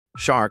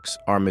Sharks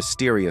are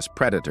mysterious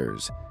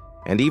predators,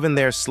 and even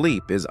their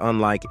sleep is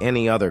unlike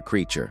any other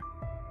creature.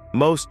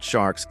 Most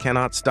sharks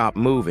cannot stop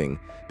moving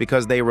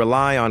because they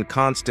rely on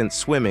constant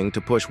swimming to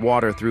push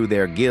water through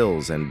their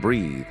gills and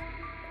breathe.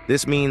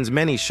 This means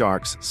many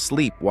sharks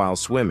sleep while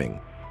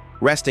swimming,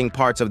 resting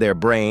parts of their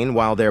brain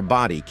while their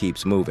body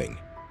keeps moving.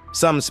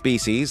 Some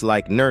species,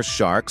 like nurse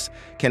sharks,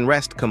 can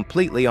rest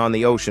completely on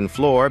the ocean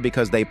floor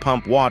because they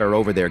pump water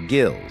over their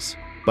gills.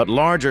 But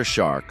larger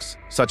sharks,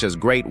 such as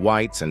great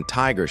whites and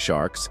tiger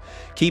sharks,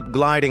 keep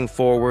gliding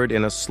forward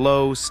in a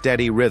slow,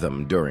 steady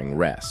rhythm during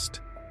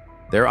rest.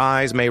 Their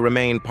eyes may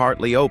remain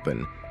partly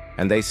open,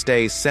 and they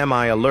stay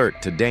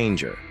semi-alert to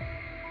danger.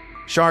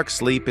 Shark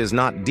sleep is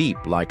not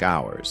deep like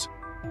ours.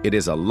 It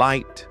is a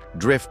light,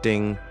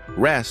 drifting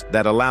rest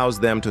that allows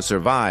them to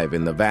survive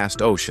in the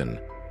vast ocean.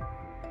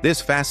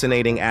 This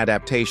fascinating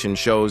adaptation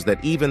shows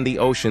that even the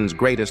ocean's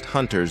greatest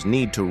hunters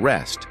need to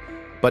rest,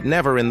 but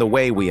never in the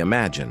way we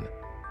imagine.